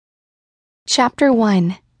Chapter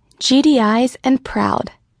 1. GDIs and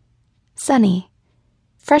Proud. Sunny.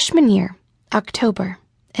 Freshman year, October,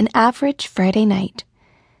 an average Friday night.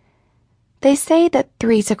 They say that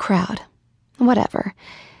three's a crowd. Whatever.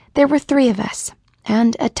 There were three of us,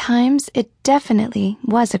 and at times it definitely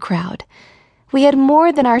was a crowd. We had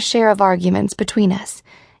more than our share of arguments between us,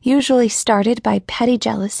 usually started by petty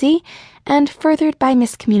jealousy and furthered by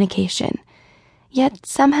miscommunication. Yet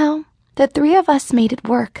somehow, the three of us made it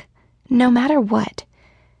work, no matter what.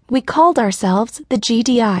 We called ourselves the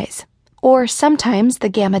GDIs, or sometimes the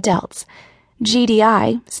Gamma Delts.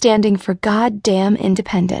 GDI standing for Goddamn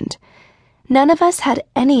Independent. None of us had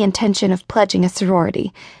any intention of pledging a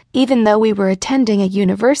sorority, even though we were attending a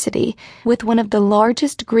university with one of the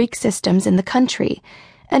largest Greek systems in the country,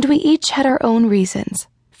 and we each had our own reasons.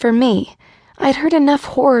 For me, I'd heard enough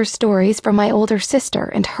horror stories from my older sister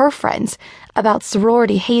and her friends about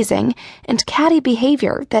sorority hazing and catty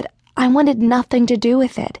behavior that I wanted nothing to do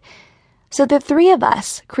with it. So the three of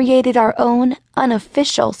us created our own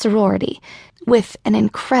unofficial sorority with an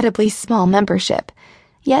incredibly small membership.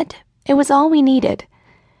 Yet, it was all we needed.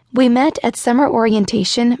 We met at summer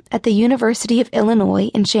orientation at the University of Illinois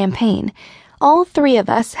in Champaign. All three of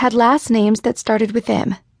us had last names that started with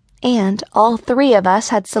M. And all three of us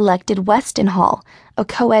had selected Weston Hall, a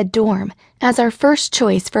co-ed dorm, as our first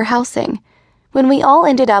choice for housing. When we all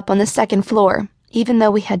ended up on the second floor, even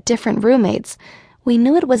though we had different roommates, we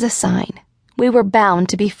knew it was a sign. We were bound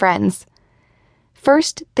to be friends.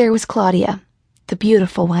 First, there was Claudia, the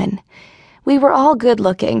beautiful one. We were all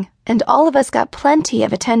good-looking, and all of us got plenty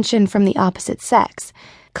of attention from the opposite sex.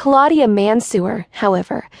 Claudia Mansour,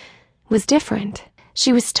 however, was different.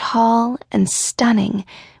 She was tall and stunning,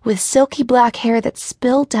 with silky black hair that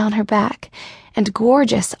spilled down her back, and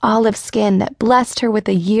gorgeous olive skin that blessed her with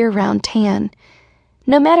a year-round tan.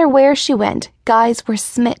 No matter where she went, guys were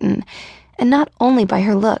smitten, and not only by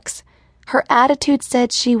her looks. Her attitude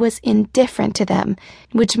said she was indifferent to them,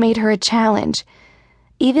 which made her a challenge.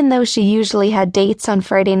 Even though she usually had dates on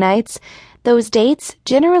Friday nights, those dates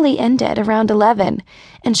generally ended around 11,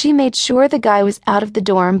 and she made sure the guy was out of the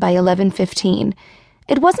dorm by 11:15.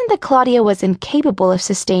 It wasn't that Claudia was incapable of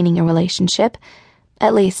sustaining a relationship.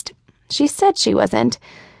 At least, she said she wasn't.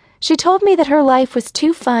 She told me that her life was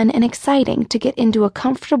too fun and exciting to get into a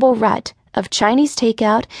comfortable rut of Chinese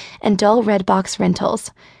takeout and dull red box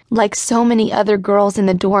rentals, like so many other girls in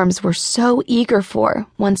the dorms were so eager for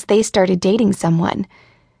once they started dating someone.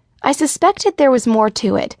 I suspected there was more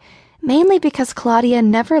to it, mainly because Claudia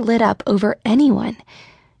never lit up over anyone.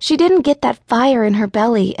 She didn't get that fire in her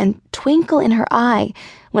belly and twinkle in her eye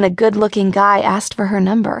when a good-looking guy asked for her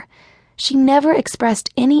number. She never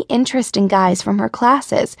expressed any interest in guys from her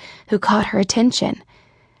classes who caught her attention.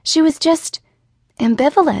 She was just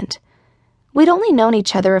ambivalent. We'd only known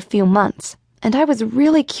each other a few months, and I was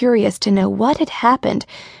really curious to know what had happened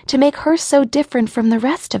to make her so different from the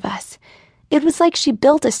rest of us. It was like she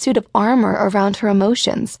built a suit of armor around her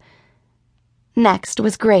emotions. Next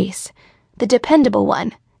was Grace, the dependable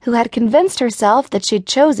one, who had convinced herself that she'd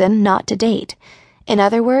chosen not to date. In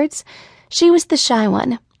other words, she was the shy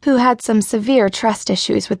one, who had some severe trust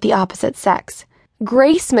issues with the opposite sex.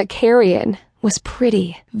 Grace McCarrion was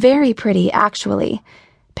pretty, very pretty actually.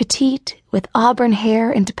 Petite, with auburn hair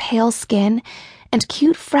and pale skin, and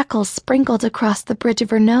cute freckles sprinkled across the bridge of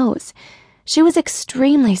her nose. She was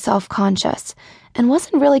extremely self-conscious, and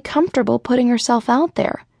wasn't really comfortable putting herself out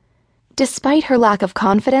there. Despite her lack of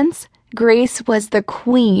confidence, Grace was the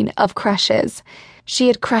queen of crushes. She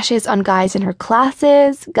had crushes on guys in her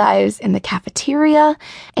classes, guys in the cafeteria,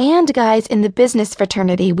 and guys in the business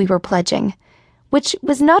fraternity we were pledging, which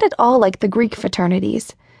was not at all like the Greek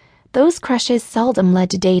fraternities. Those crushes seldom led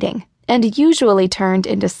to dating, and usually turned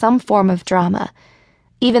into some form of drama.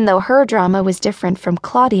 Even though her drama was different from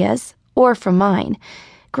Claudia's, or from mine,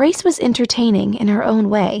 Grace was entertaining in her own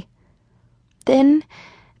way. Then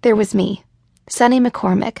there was me, Sunny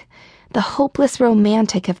McCormick, the hopeless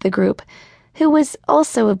romantic of the group, who was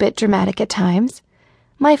also a bit dramatic at times.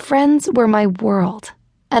 My friends were my world,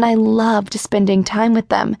 and I loved spending time with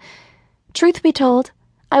them. Truth be told,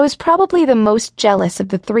 I was probably the most jealous of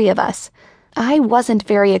the three of us. I wasn't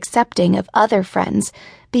very accepting of other friends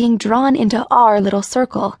being drawn into our little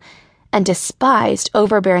circle, and despised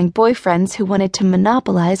overbearing boyfriends who wanted to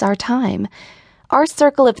monopolize our time. Our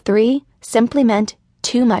circle of three simply meant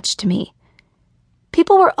too much to me.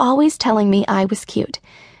 People were always telling me I was cute.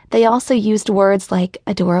 They also used words like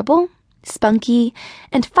adorable, spunky,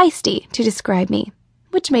 and feisty to describe me,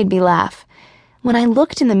 which made me laugh. When I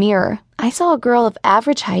looked in the mirror, I saw a girl of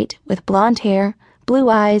average height with blonde hair, blue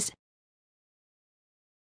eyes,